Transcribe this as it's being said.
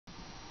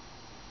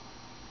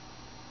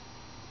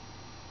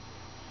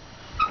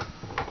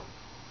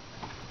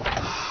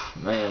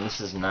Man, this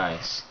is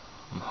nice.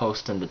 I'm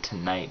hosting the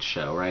Tonight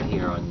Show right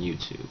here on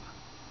YouTube.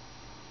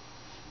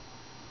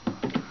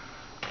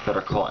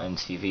 Better call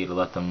MTV to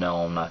let them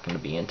know I'm not going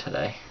to be in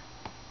today.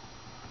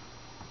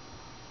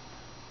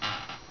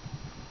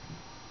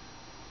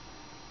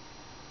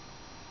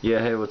 Yeah,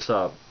 hey, what's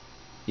up?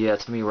 Yeah,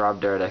 it's me,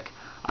 Rob Dyrdek.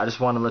 I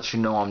just want to let you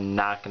know I'm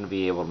not going to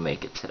be able to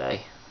make it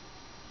today.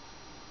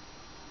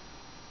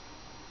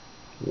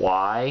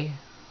 Why?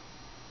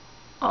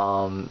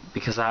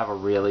 Because I have a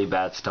really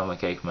bad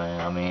stomachache,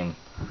 man. I mean,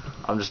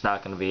 I'm just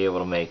not going to be able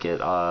to make it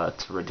to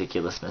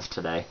Ridiculousness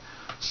today.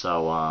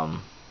 So,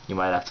 you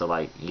might have to,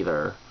 like,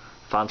 either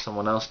find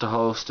someone else to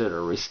host it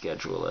or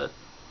reschedule it.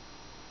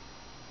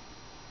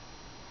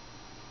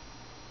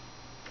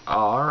 Oh,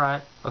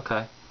 alright.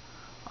 Okay.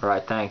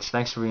 Alright, thanks.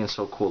 Thanks for being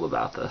so cool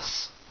about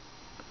this.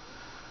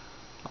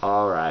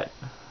 Alright.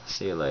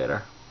 See you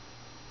later.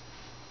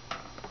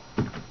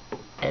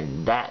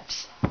 And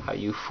that's how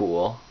you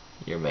fool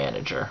your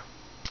manager.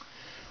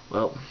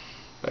 Well,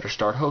 better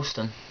start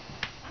hosting.